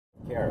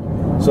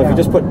So if you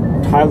just put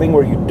tiling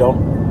where you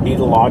don't need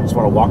a lawn, just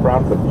want to walk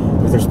around, but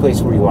if there's a place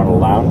where you want to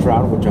lounge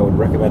around, which I would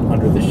recommend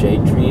under the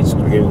shade trees,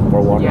 getting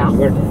more water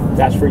everywhere,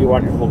 that's where you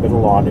want your little bit of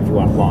lawn if you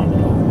want lawn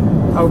at all.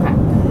 Okay.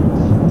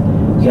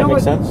 Does that make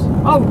sense?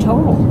 Oh,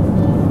 total.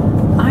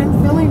 I'm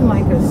feeling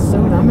like a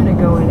soda. I'm going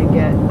to go in and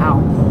get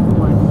out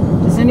one.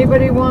 Does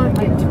anybody want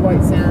like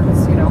White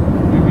Sands, you know?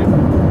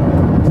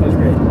 Sounds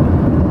great.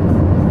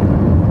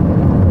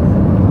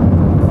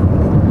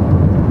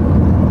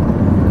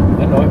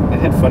 I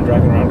had fun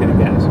driving around getting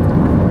gas.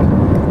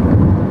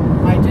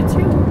 I did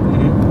too.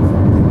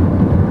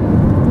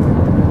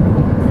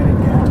 Getting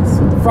gas.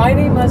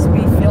 Friday must be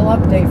fill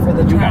up day for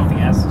the town. You got the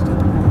gas system.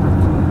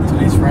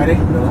 Today's Friday?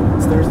 No,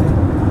 it's Thursday.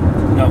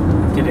 No,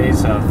 today's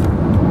So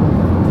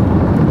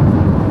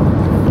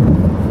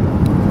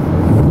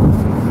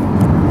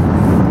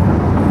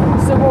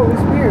what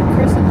was weird,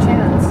 Chris and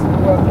Chance,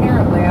 well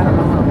apparently, I don't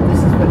know how, this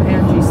is what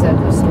Angie said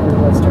the story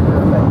was to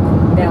her, but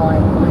now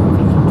I'm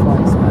thinking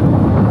twice, but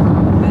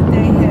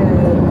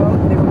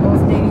they were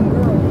both dating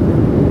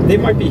girls. They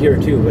might be here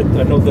too, but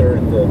I know they're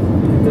in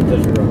the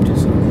desert room too.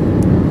 So.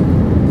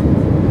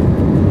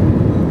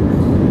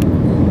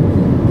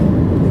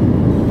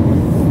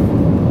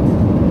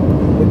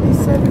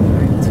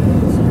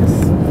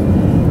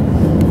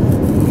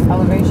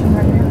 Elevation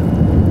right here.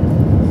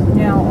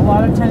 Now, a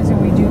lot of times when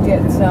we do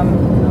get some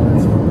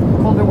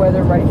colder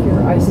weather right here,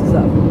 ices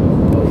up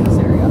this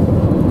area.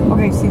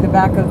 Okay, see the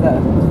back of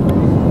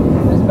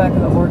there's the back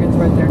of the organs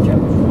right there, Jim.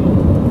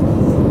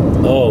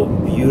 Oh,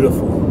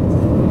 beautiful.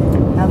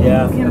 Now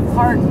you can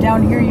park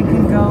down here. You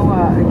can go.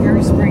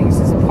 Gary Springs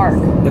is a park.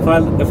 If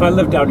I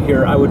lived down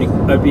here,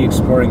 I'd be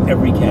exploring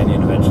every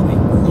canyon eventually.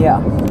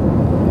 Yeah.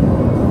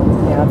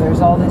 Yeah.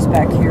 There's all this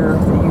back here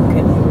that you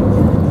can.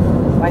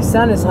 My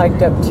son has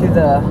hiked up to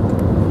the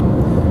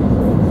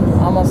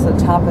almost the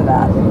top of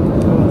that.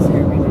 Let's see,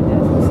 we did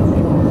it.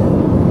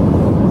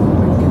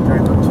 You can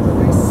drive up to the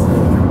base.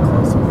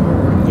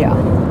 Yeah.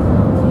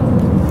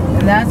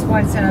 And that's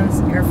White Sands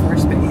Air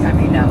Force Base. I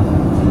mean,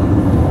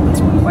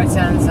 White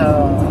Sands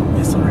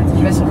Missile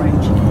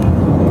Range.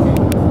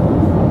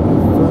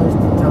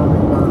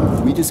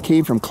 We just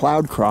came from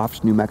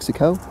Cloudcroft, New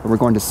Mexico, and we're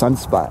going to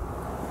Sunspot.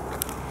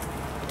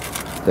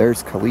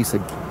 There's Kalisa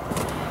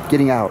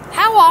getting out.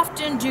 How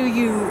often do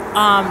you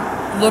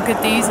look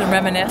at these and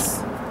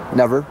reminisce?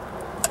 Never.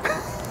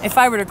 If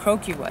I were to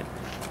croak, you would.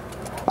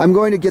 I'm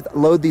going to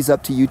load these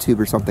up to YouTube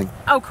or something.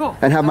 Oh, cool.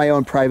 And have my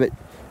own private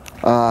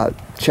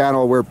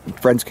channel where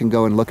friends can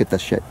go and look at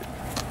this shit.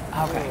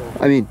 Okay.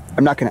 I mean,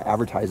 I'm not going to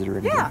advertise it or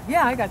anything.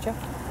 Yeah, I gotcha.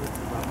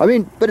 I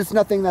mean, but it's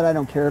nothing that I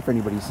don't care if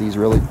anybody sees,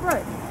 really.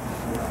 Right.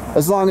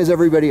 As long as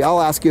everybody,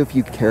 I'll ask you if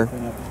you care.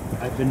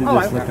 I've been to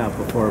this lookout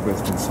before, but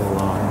it's been so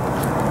long.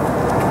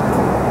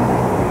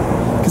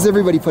 Because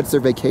everybody puts their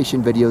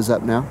vacation videos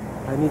up now.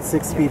 I need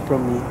 6 feet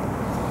from me.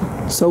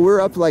 So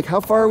we're up like, how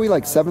far are we?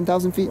 Like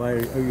 7,000 feet? Why,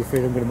 are you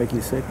afraid I'm going to make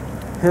you sick?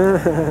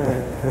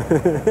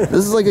 This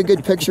is like a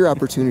good picture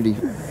opportunity.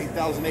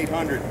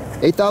 8,800.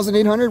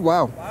 8,800?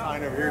 Wow.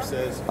 Sign over here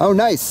says. Oh,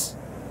 nice.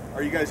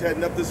 Are you guys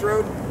heading up this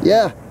road?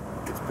 Yeah.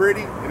 It's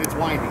pretty and it's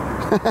windy.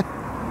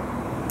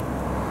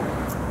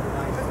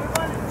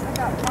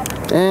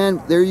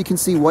 And there you can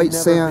see White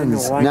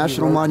Sands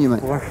National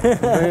Monument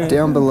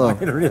down below.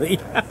 Really?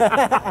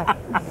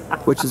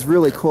 Which is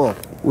really cool.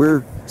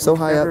 We're so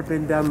high up. Never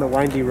been down the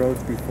windy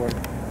roads before.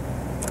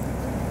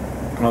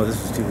 Oh,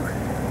 this is too.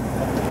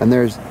 And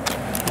there's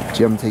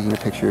Jim taking a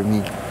picture of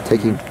me,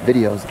 taking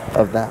videos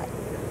of that.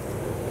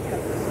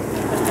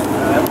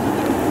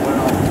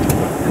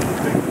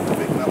 The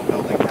big metal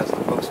building has the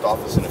post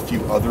office and a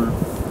few other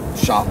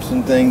shops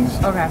and things.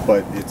 Okay.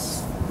 But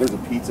there's a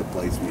pizza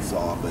place we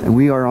saw. But And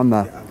we are on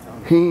the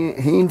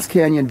Haynes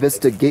Canyon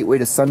Vista Gateway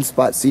to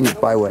Sunspot Scenic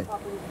Byway.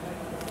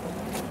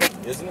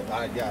 Isn't it?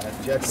 Yeah,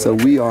 that's Jet. So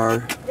we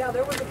are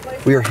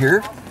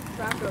here,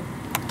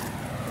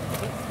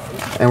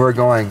 and we're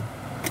going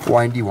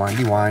windy,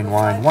 windy, wine,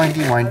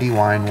 windy, windy,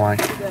 wine,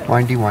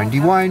 windy, windy,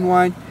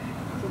 wine.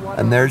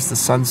 And there's the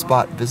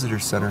Sunspot Visitor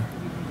Center.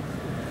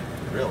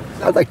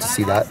 I'd like to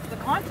see that,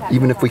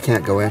 even if we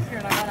can't go in.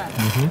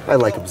 I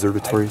like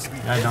observatories.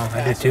 I know,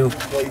 I did too.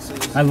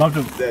 I loved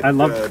it.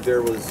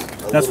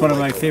 That's one of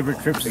my favorite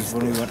trips is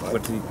when we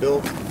went to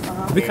built.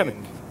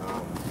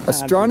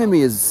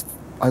 Astronomy is,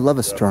 I love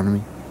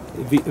astronomy.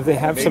 If they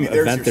have some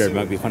event there, it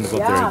might be fun to go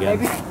up there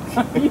again.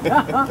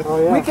 Yeah. Oh,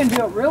 yeah. We can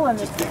do it real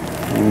interesting.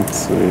 Let's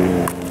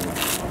see.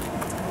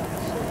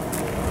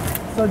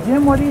 So,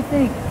 Jim, what do you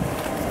think?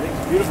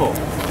 It's beautiful.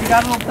 You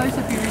got a little place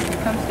if you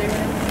come stay with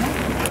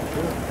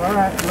us? All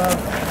right, love.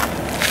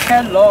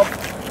 Hello.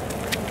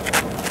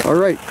 All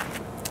right,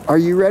 are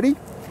you ready?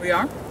 We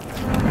are.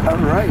 All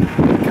right,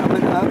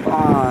 coming up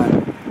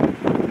on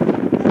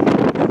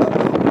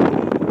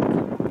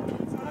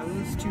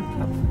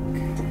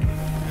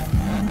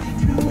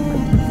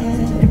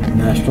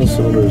National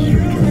Solar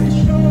Reserve.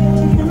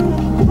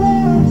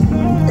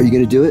 Are you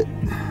gonna do it?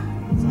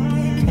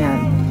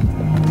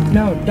 Can.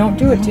 No, don't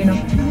do it, Tino.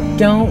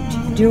 Don't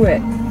do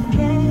it.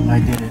 I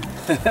did it.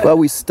 Well,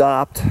 we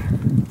stopped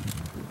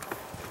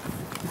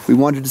We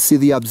wanted to see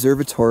the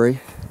observatory.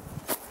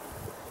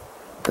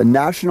 The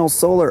National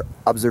Solar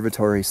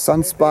Observatory,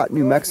 Sunspot,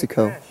 New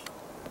Mexico.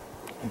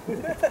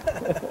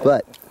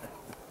 But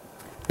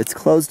it's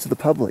closed to the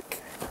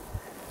public.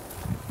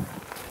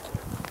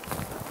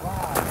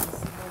 Wow, this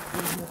has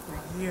been here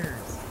for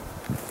years.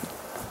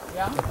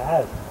 Yeah? It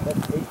has.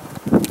 That's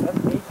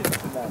ancient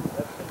cement.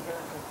 That's been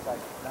here since like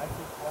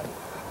 1920.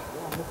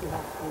 Yeah, look at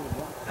how cool it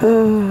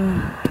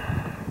looks.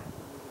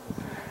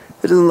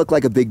 It doesn't look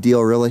like a big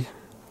deal, really.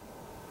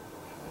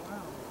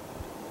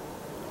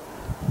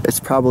 It's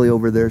probably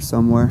over there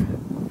somewhere.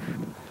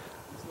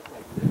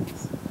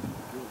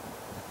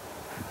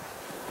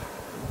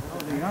 Oh,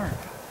 they are.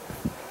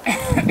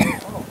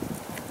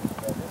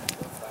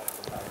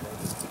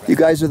 You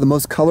guys are the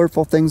most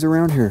colorful things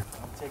around here.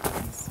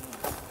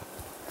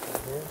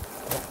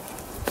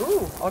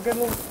 Ooh, I'll get a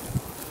little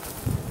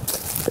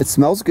It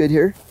smells good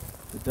here.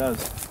 It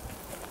does.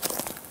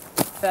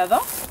 feather.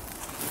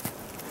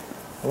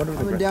 I wonder if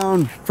Coming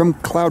down from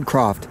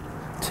Cloudcroft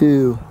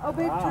to Oh,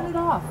 babe, turn it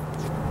off.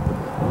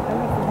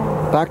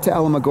 back to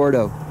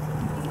Alamogordo.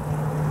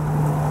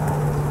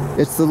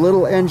 It's the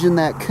little engine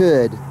that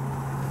could,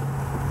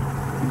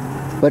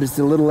 but it's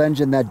the little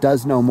engine that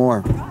does no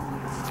more.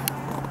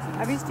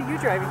 I'm used to you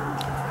driving.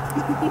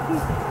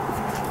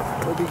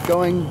 We'll be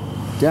going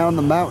down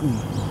the mountain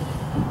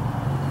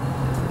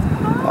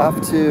off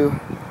to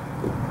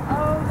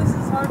Oh, this is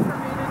hard for me to do.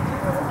 I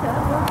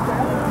can't look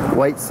down.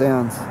 White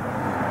Sands.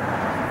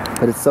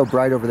 But it's so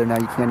bright over there now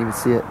you can't even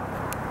see it.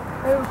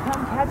 Oh,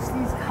 come catch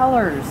these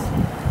colors.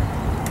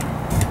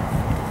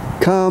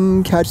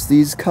 Come catch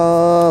these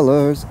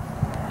colors,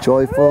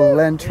 joyful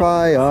and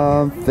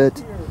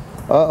triumphant.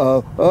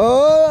 Uh-oh.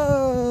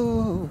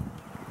 Oh!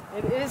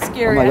 It is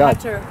scary. Oh my I God.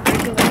 have to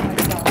regulate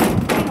myself.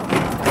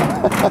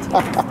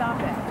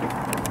 Stop it.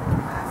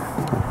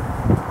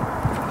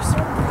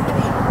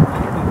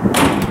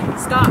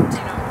 Stop,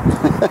 Tino.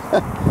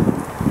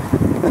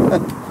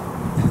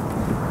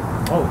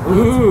 Oh,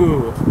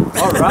 ooh!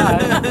 All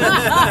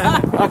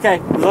right. Okay,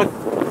 look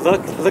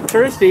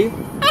thirsty. Is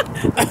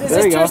There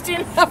this you go. thirsty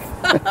enough?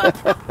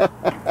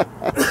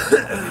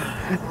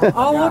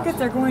 Oh, look at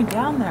they're going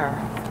down there.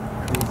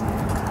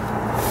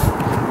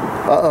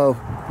 Uh-oh.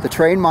 The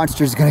train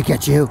monster's gonna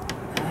get you.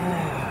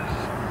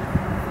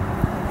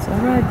 It's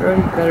alright, bro.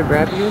 You better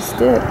grab you a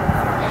stick.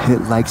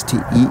 It likes to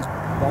eat.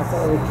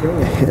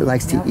 It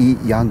likes to eat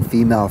young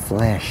female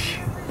flesh.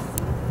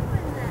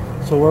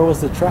 So where was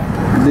the track?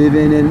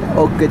 Living in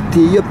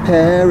Ocotillo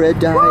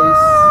paradise.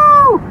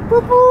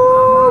 Boop,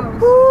 boop,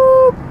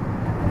 boop.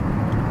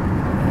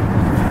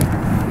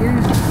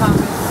 Here's your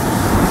comment.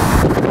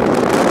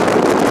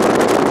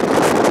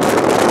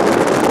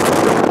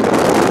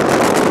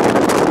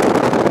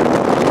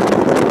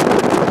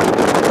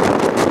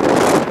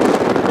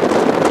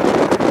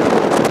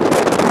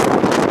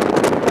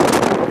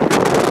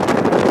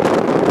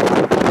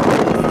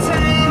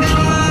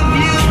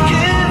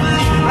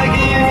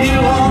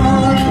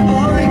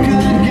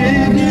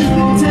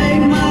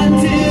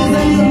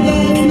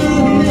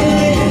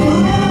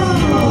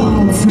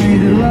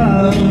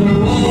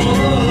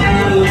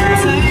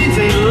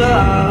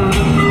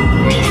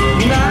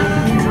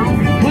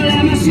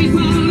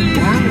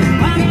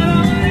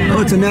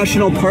 Oh, it's a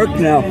national park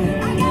now.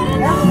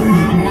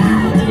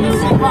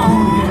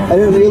 I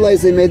didn't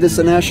realize they made this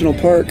a national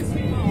park. Do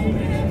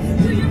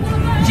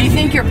you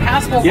think your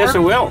pass will Yes, it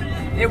work? will.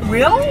 It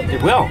will?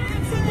 It will.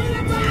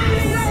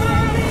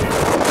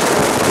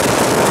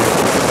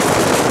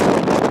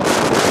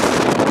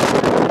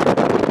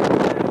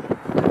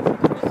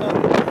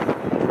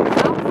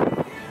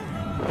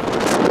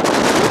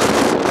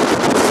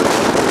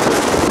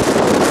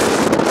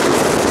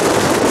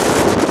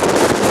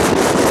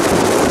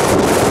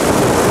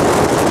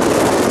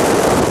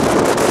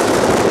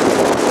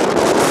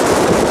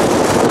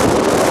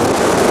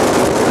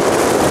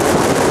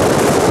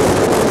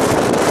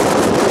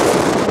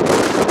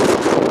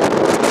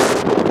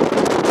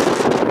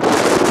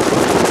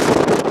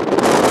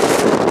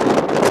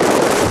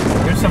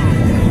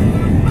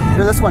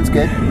 Here, this one's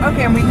good.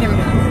 Okay, and we can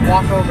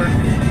walk over.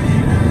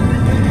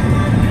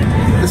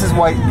 This is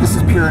white. This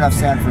is pure enough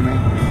sand for me.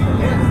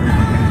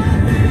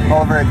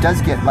 However, it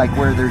does get like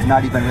where there's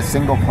not even a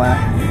single plant.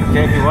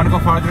 Okay, if you want to go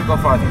farther, go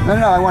farther. No,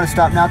 I want to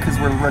stop now because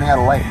we're running out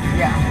of light.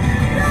 Yeah.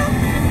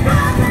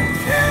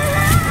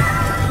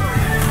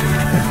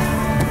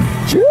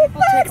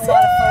 People take a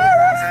lot of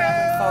photographs,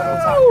 family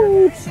photos out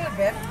here. Should have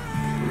been.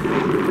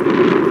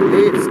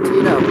 Hey, it's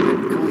Tino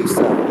and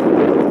Kalisa.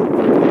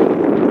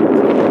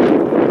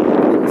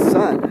 In the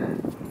sun.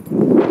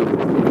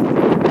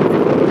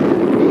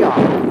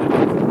 Neon.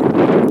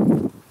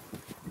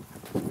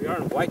 We are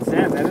in white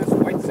sand. That is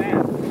white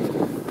sand.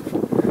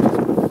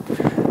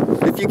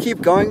 If you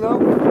keep going though,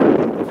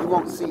 you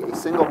won't see a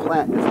single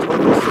plant. It's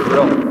totally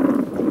surreal.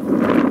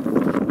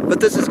 But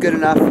this is good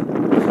enough.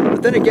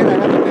 But then again, I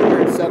haven't been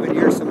here in 7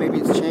 years, so maybe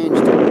it's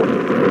changed.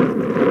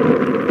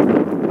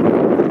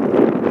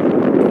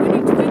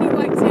 2020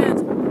 white sand.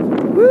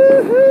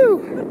 Woohoo!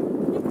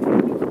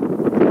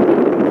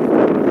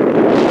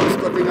 I'm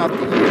slipping off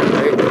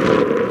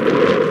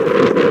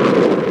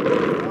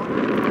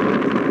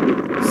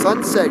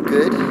sunset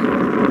good?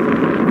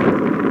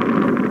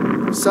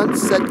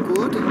 Sunset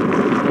good?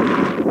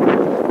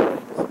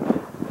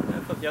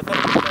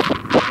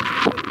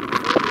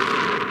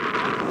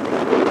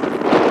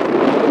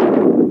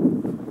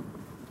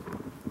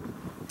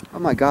 Oh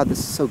my god, this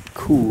is so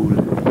cool.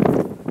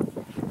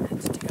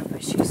 Let's take off my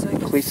shoes so I can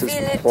Kalisa's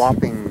feel it.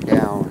 plopping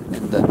down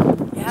in the...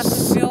 You have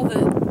to feel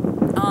the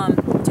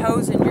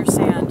toes in your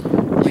sand.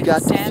 You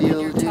got to sand feel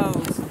in your it.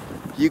 toes.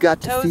 You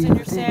got to Toes feel in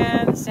your it.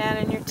 sand, sand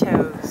in your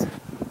toes.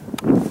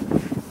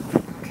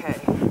 Okay.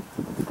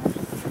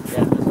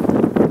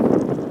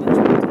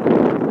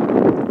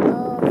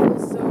 Oh, it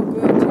feels so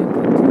good to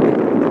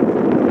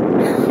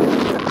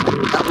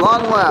At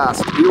long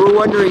last, we were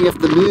wondering if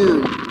the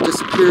moon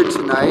disappeared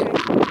tonight.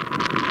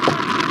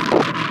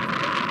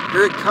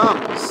 Here it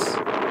comes.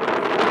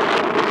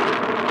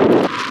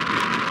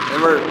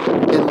 And we're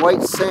in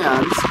white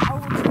sands.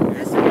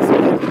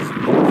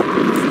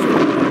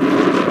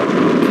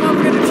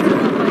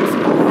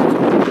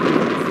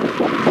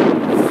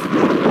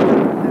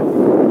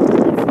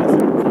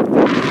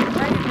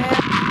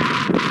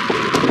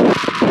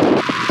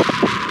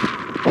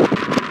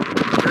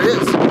 There it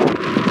is.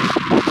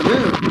 The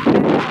moon.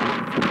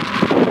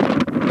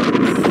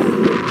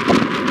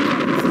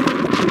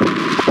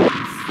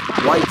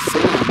 White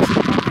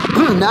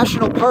sands.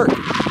 National Park.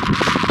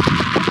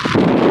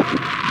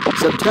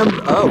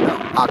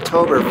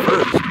 October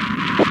 1st,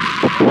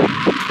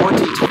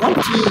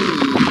 2020.